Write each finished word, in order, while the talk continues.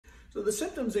So the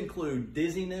symptoms include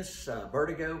dizziness,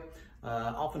 vertigo,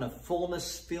 often a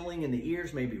fullness feeling in the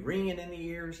ears, maybe ringing in the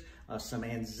ears, some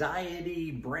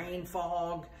anxiety, brain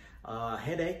fog,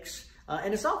 headaches,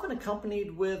 and it's often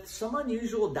accompanied with some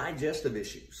unusual digestive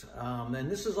issues. And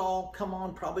this has all come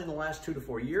on probably in the last 2 to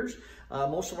 4 years.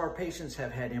 Most of our patients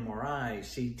have had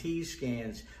MRIs, CT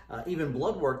scans, even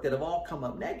blood work that have all come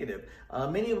up negative.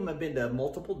 Many of them have been to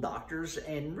multiple doctors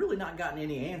and really not gotten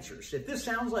any answers. If this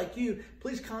sounds like you,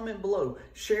 please comment below,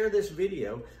 share this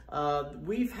video.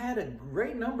 We've had a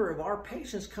great number of our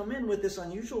patients come in with this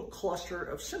unusual cluster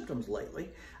of symptoms lately.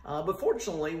 But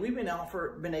fortunately, we've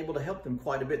been able to help them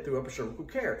quite a bit through upper cervical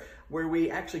care, where we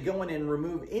actually go in and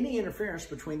remove any interference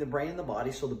between the brain and the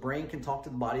body, so the brain can talk to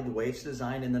the body the way it's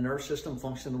designed and the nerve system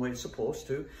function the way it's supposed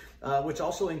to, which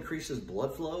also increases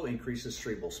blood flow, increases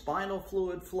cerebral spinal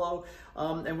fluid flow,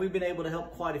 and we've been able to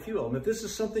help quite a few of them. If this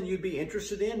is something you'd be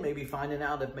interested in, maybe finding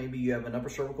out if maybe you have an upper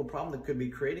cervical problem that could be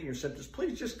creating your symptoms,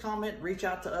 please just comment, reach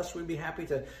out to us. We'd be happy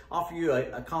to offer you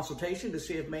a consultation to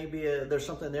see if maybe there's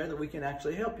something there that we can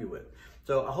actually help you with.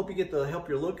 So I hope you get the help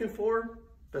you're looking for.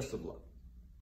 Best of luck.